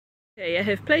Okay, I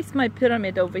have placed my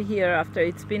pyramid over here after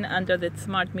it's been under that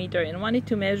smart meter and wanted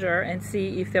to measure and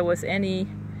see if there was any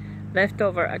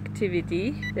leftover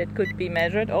activity that could be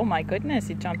measured. Oh my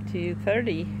goodness, it jumped to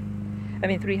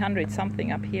 300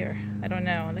 something up here. I don't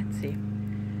know, let's see.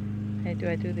 How do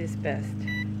I do this best?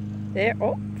 There,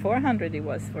 oh, 400 it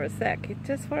was for a sec. It's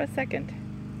just for a second.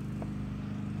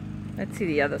 Let's see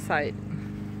the other side.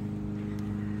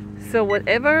 So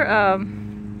whatever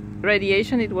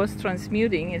radiation it was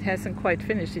transmuting, it hasn't quite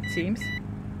finished, it seems.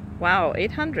 Wow,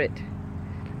 800.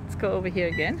 Let's go over here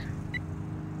again.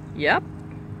 Yep.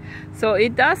 So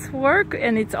it does work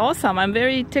and it's awesome. I'm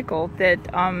very tickled that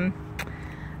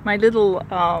my little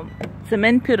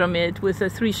cement pyramid with the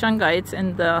 3 shungites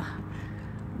and the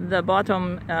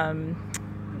bottom,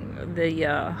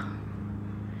 the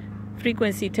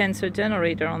frequency tensor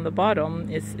generator on the bottom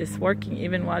is working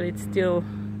even while it's still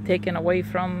taken away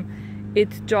from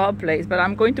its job place. But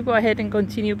I'm going to go ahead and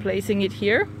continue placing it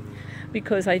here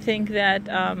because I think that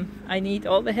I need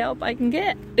all the help I can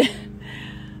get.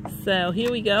 So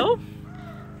here we go.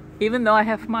 Even though I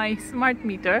have my smart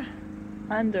meter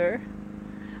under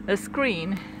a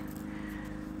screen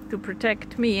to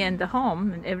protect me and the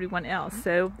home and everyone else.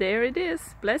 So there it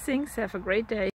is. Blessings. Have a great day.